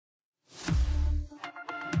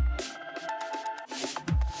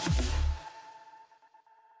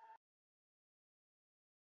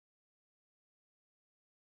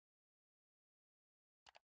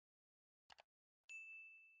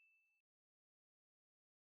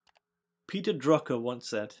Peter Drucker once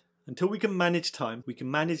said, "Until we can manage time, we can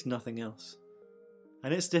manage nothing else."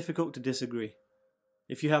 And it's difficult to disagree.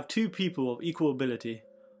 If you have two people of equal ability,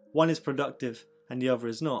 one is productive and the other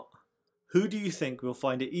is not, who do you think will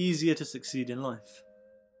find it easier to succeed in life?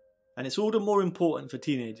 And it's all the more important for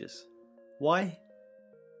teenagers. Why?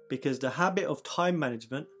 Because the habit of time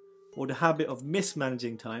management, or the habit of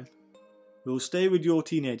mismanaging time, will stay with your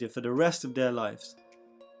teenager for the rest of their lives.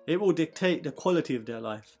 It will dictate the quality of their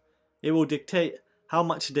life. It will dictate how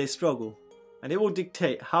much they struggle, and it will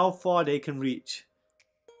dictate how far they can reach.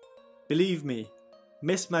 Believe me,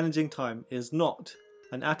 mismanaging time is not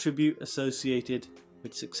an attribute associated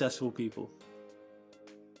with successful people.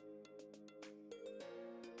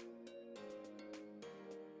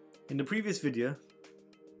 In the previous video,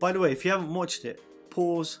 by the way, if you haven't watched it,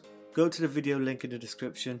 pause, go to the video link in the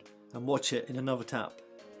description and watch it in another tab,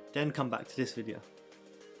 then come back to this video.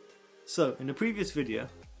 So, in the previous video,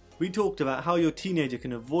 we talked about how your teenager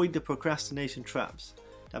can avoid the procrastination traps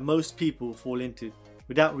that most people fall into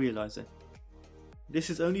without realizing.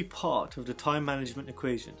 This is only part of the time management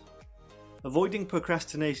equation. Avoiding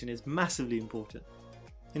procrastination is massively important.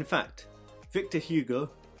 In fact, Victor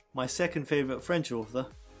Hugo, my second favourite French author,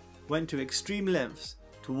 went to extreme lengths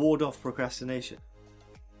to ward off procrastination.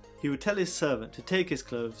 He would tell his servant to take his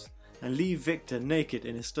clothes and leave Victor naked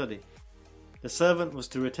in his study. The servant was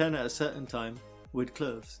to return at a certain time with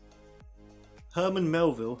clothes. Herman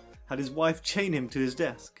Melville had his wife chain him to his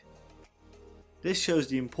desk. This shows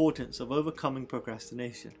the importance of overcoming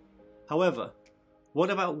procrastination. However, what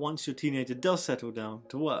about once your teenager does settle down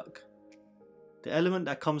to work? The element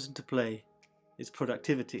that comes into play is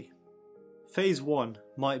productivity. Phase 1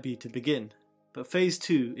 might be to begin, but phase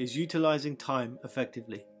 2 is utilizing time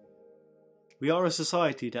effectively. We are a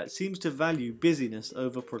society that seems to value busyness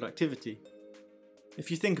over productivity. If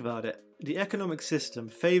you think about it, the economic system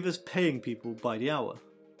favours paying people by the hour,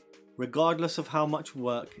 regardless of how much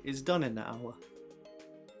work is done in that hour.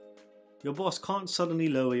 Your boss can't suddenly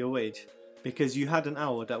lower your wage because you had an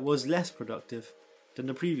hour that was less productive than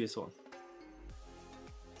the previous one.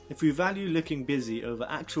 If we value looking busy over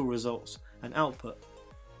actual results and output,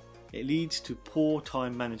 it leads to poor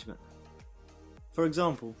time management. For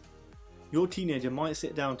example, your teenager might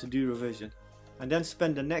sit down to do revision and then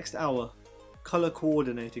spend the next hour colour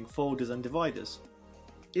coordinating folders and dividers.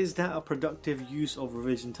 Is that a productive use of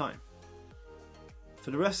revision time?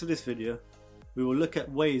 For the rest of this video, we will look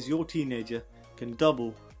at ways your teenager can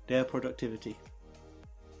double their productivity.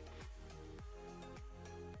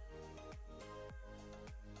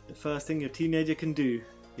 The first thing your teenager can do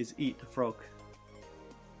is eat the frog.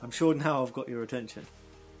 I'm sure now I've got your attention.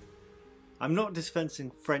 I'm not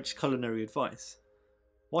dispensing French culinary advice.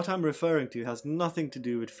 What I'm referring to has nothing to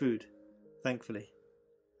do with food, thankfully.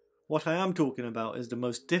 What I am talking about is the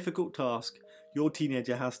most difficult task your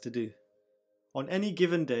teenager has to do. On any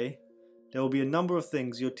given day, there will be a number of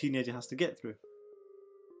things your teenager has to get through.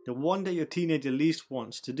 The one that your teenager least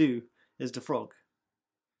wants to do is the frog.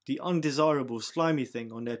 The undesirable slimy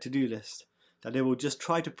thing on their to-do list that they will just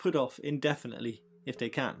try to put off indefinitely if they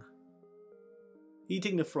can.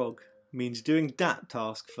 Eating the frog means doing that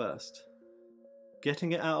task first.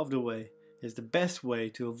 Getting it out of the way is the best way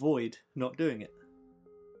to avoid not doing it.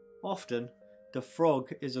 Often, the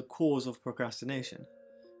frog is a cause of procrastination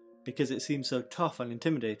because it seems so tough and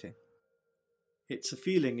intimidating. It's a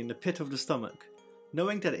feeling in the pit of the stomach,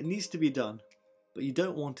 knowing that it needs to be done, but you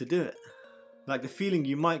don't want to do it. Like the feeling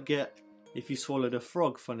you might get if you swallowed a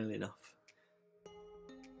frog, funnily enough.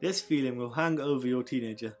 This feeling will hang over your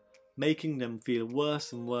teenager, making them feel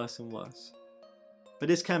worse and worse and worse. But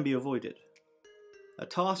this can be avoided. A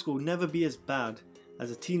task will never be as bad as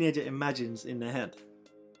a teenager imagines in their head.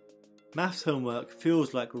 Maths homework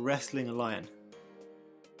feels like wrestling a lion.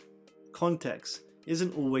 Context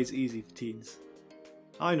isn't always easy for teens.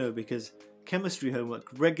 I know because chemistry homework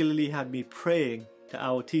regularly had me praying that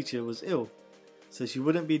our teacher was ill, so she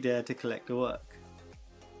wouldn't be there to collect the work.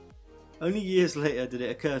 Only years later did it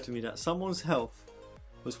occur to me that someone's health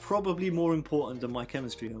was probably more important than my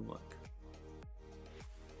chemistry homework.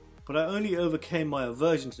 But I only overcame my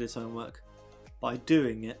aversion to this homework by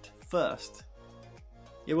doing it first.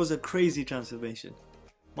 It was a crazy transformation.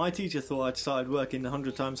 My teacher thought I'd started working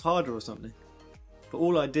 100 times harder or something, but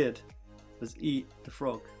all I did was eat the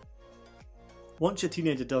frog. Once your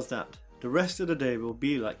teenager does that, the rest of the day will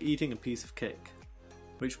be like eating a piece of cake,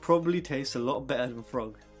 which probably tastes a lot better than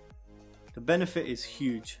frog. The benefit is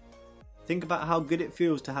huge. Think about how good it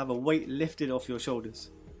feels to have a weight lifted off your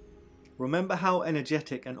shoulders. Remember how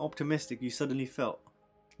energetic and optimistic you suddenly felt?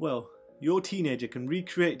 Well, your teenager can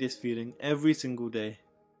recreate this feeling every single day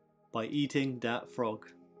by eating that frog.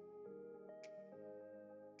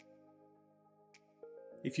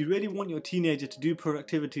 If you really want your teenager to do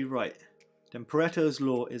productivity right, then Pareto's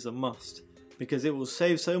law is a must, because it will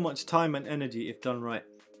save so much time and energy if done right.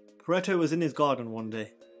 Pareto was in his garden one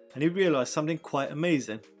day, and he realised something quite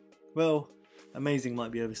amazing. Well, amazing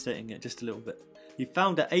might be overstating it just a little bit. He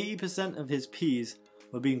found that 80% of his peas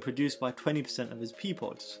were being produced by 20% of his pea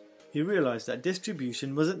pods. He realised that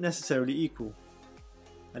distribution wasn't necessarily equal,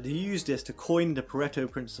 and he used this to coin the Pareto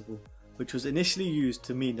principle, which was initially used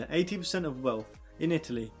to mean that 80% of wealth in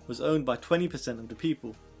Italy was owned by 20% of the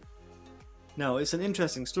people. Now, it's an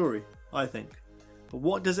interesting story, I think, but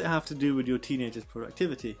what does it have to do with your teenager's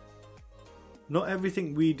productivity? Not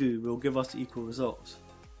everything we do will give us equal results.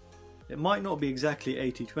 It might not be exactly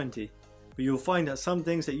 80-20, but you'll find that some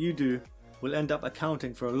things that you do will end up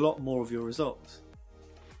accounting for a lot more of your results.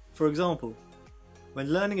 For example,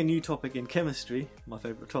 when learning a new topic in chemistry, my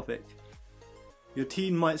favourite topic, your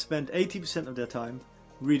teen might spend 80% of their time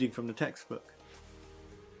reading from the textbook,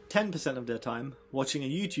 10% of their time watching a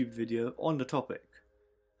YouTube video on the topic,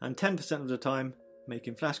 and 10% of the time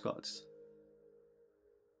making flashcards.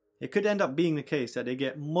 It could end up being the case that they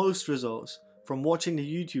get most results from watching the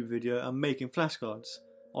YouTube video and making flashcards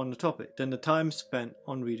on the topic than the time spent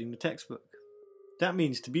on reading the textbook. That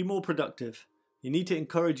means to be more productive, you need to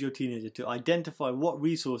encourage your teenager to identify what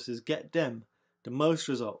resources get them the most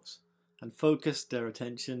results and focus their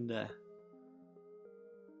attention there.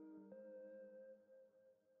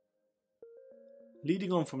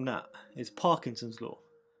 Leading on from that is Parkinson's law,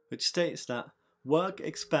 which states that work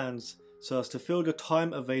expands so as to fill the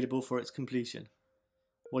time available for its completion.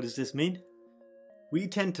 What does this mean? We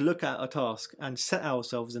tend to look at a task and set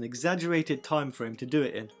ourselves an exaggerated time frame to do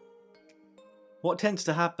it in. What tends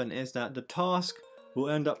to happen is that the task will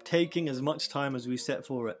end up taking as much time as we set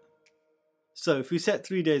for it. So if we set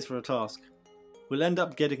 3 days for a task, we'll end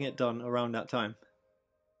up getting it done around that time.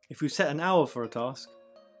 If we set an hour for a task,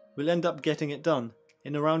 we'll end up getting it done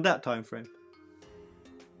in around that time frame.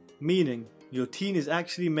 Meaning, your teen is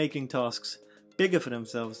actually making tasks bigger for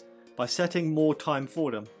themselves by setting more time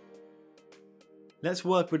for them. Let's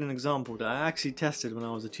work with an example that I actually tested when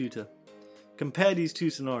I was a tutor. Compare these two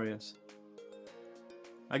scenarios.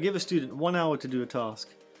 I give a student 1 hour to do a task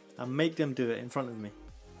and make them do it in front of me.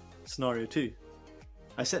 Scenario 2.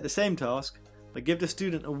 I set the same task but give the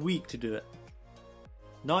student a week to do it.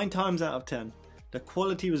 9 times out of 10, the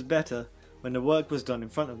quality was better when the work was done in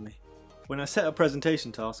front of me. When I set a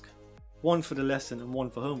presentation task, one for the lesson and one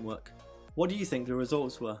for homework, what do you think the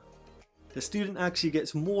results were? The student actually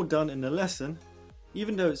gets more done in the lesson,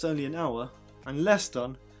 even though it's only an hour, and less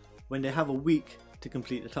done when they have a week to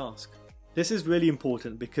complete the task. This is really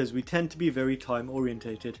important because we tend to be very time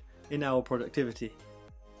orientated in our productivity.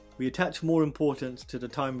 We attach more importance to the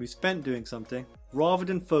time we spent doing something rather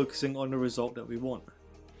than focusing on the result that we want.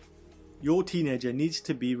 Your teenager needs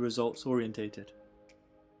to be results orientated.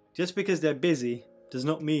 Just because they're busy does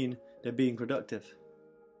not mean they're being productive.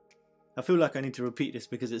 I feel like I need to repeat this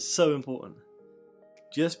because it's so important.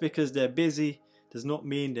 Just because they're busy does not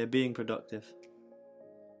mean they're being productive.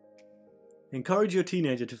 Encourage your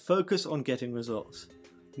teenager to focus on getting results,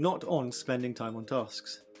 not on spending time on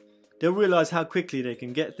tasks. They'll realise how quickly they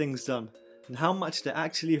can get things done and how much they're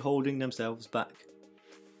actually holding themselves back.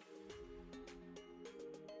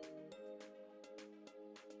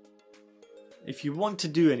 If you want to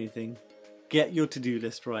do anything, get your to-do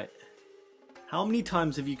list right. How many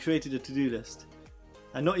times have you created a to-do list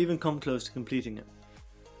and not even come close to completing it?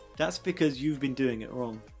 That's because you've been doing it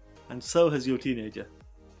wrong, and so has your teenager.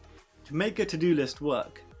 To make a to-do list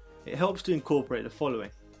work, it helps to incorporate the following.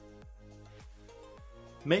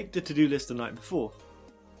 Make the to-do list the night before.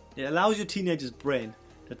 It allows your teenager's brain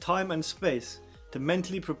the time and space to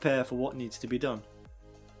mentally prepare for what needs to be done.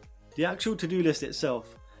 The actual to-do list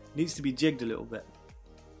itself needs to be jigged a little bit.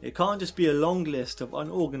 It can't just be a long list of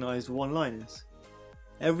unorganized one-liners.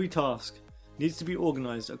 Every task needs to be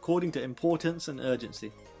organized according to importance and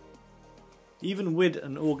urgency. Even with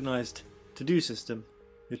an organized to-do system,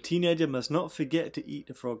 your teenager must not forget to eat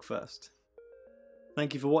the frog first.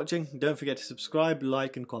 Thank you for watching. Don't forget to subscribe,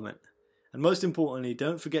 like and comment. And most importantly,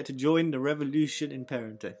 don't forget to join the revolution in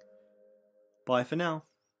parenting. Bye for now.